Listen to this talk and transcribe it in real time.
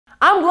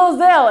I'm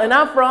GloZell and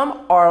I'm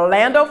from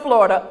Orlando,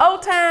 Florida,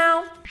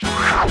 O-Town.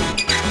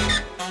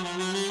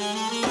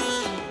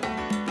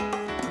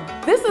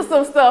 This is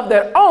some stuff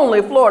that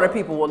only Florida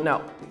people will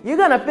know. You're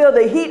gonna feel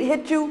the heat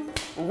hit you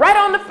right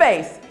on the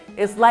face.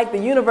 It's like the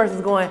universe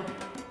is going,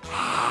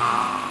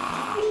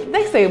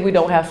 they say we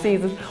don't have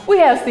seasons. We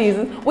have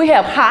seasons. We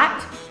have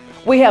hot,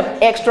 we have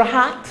extra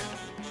hot,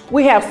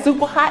 we have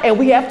super hot, and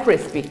we have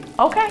crispy,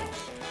 okay?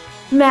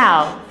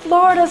 Now,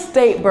 Florida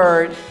state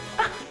bird,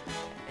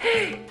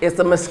 it's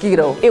a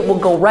mosquito. It will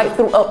go right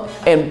through up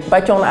and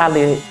bite you on the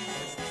eyelid.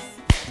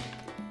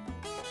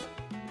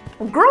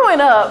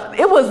 Growing up,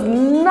 it was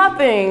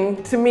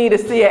nothing to me to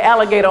see an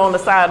alligator on the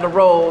side of the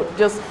road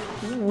just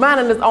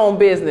minding its own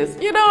business.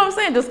 You know what I'm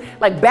saying? Just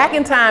like back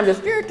in time,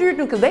 just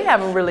because they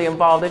haven't really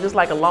evolved. They're just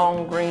like a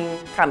long green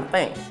kind of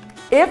thing.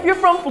 If you're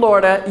from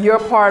Florida, you're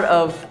part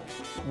of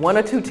one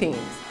or two teams.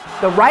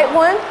 The right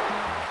one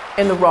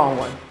and the wrong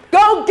one.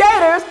 Go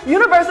Gators,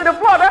 University of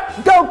Florida,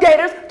 go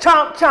Gators,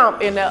 chomp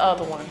chomp in that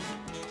other one.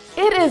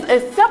 It is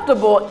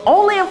acceptable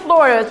only in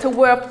Florida to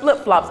wear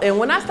flip-flops. And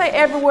when I say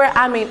everywhere,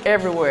 I mean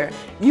everywhere.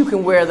 You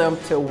can wear them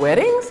to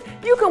weddings,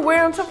 you can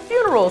wear them to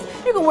funerals,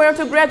 you can wear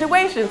them to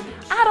graduations.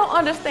 I don't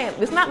understand.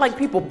 It's not like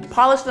people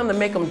polish them to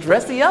make them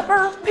dressy up.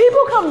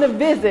 People come to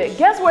visit.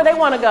 Guess where they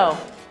want to go?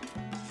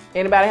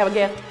 Anybody have a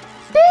guess?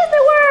 Disney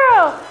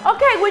World!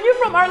 Okay, when you're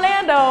from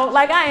Orlando,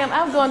 like I am,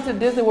 I've gone to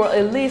Disney World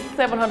at least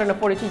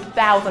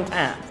 742,000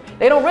 times.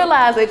 They don't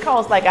realize it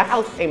costs like a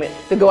house payment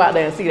to go out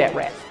there and see that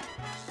rat.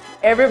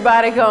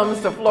 Everybody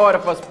comes to Florida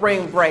for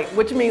spring break,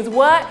 which means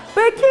what?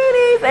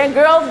 Bikinis and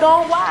girls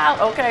gone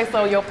wild. Okay,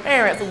 so your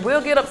parents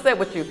will get upset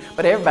with you,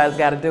 but everybody's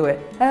got to do it.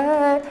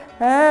 Hey,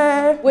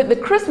 hey. With the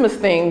Christmas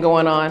thing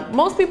going on,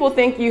 most people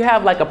think you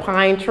have like a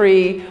pine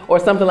tree or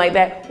something like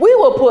that. We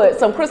will put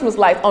some Christmas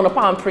lights on a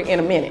palm tree in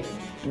a minute.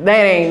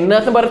 That ain't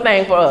nothing but a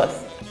thing for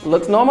us.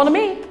 Looks normal to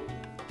me.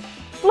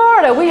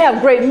 Florida, we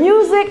have great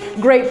music,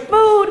 great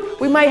food.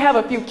 We might have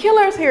a few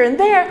killers here and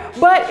there,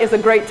 but it's a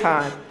great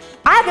time.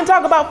 I can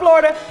talk about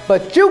Florida,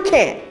 but you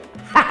can't.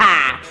 Ha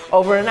ha!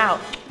 Over and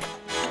out.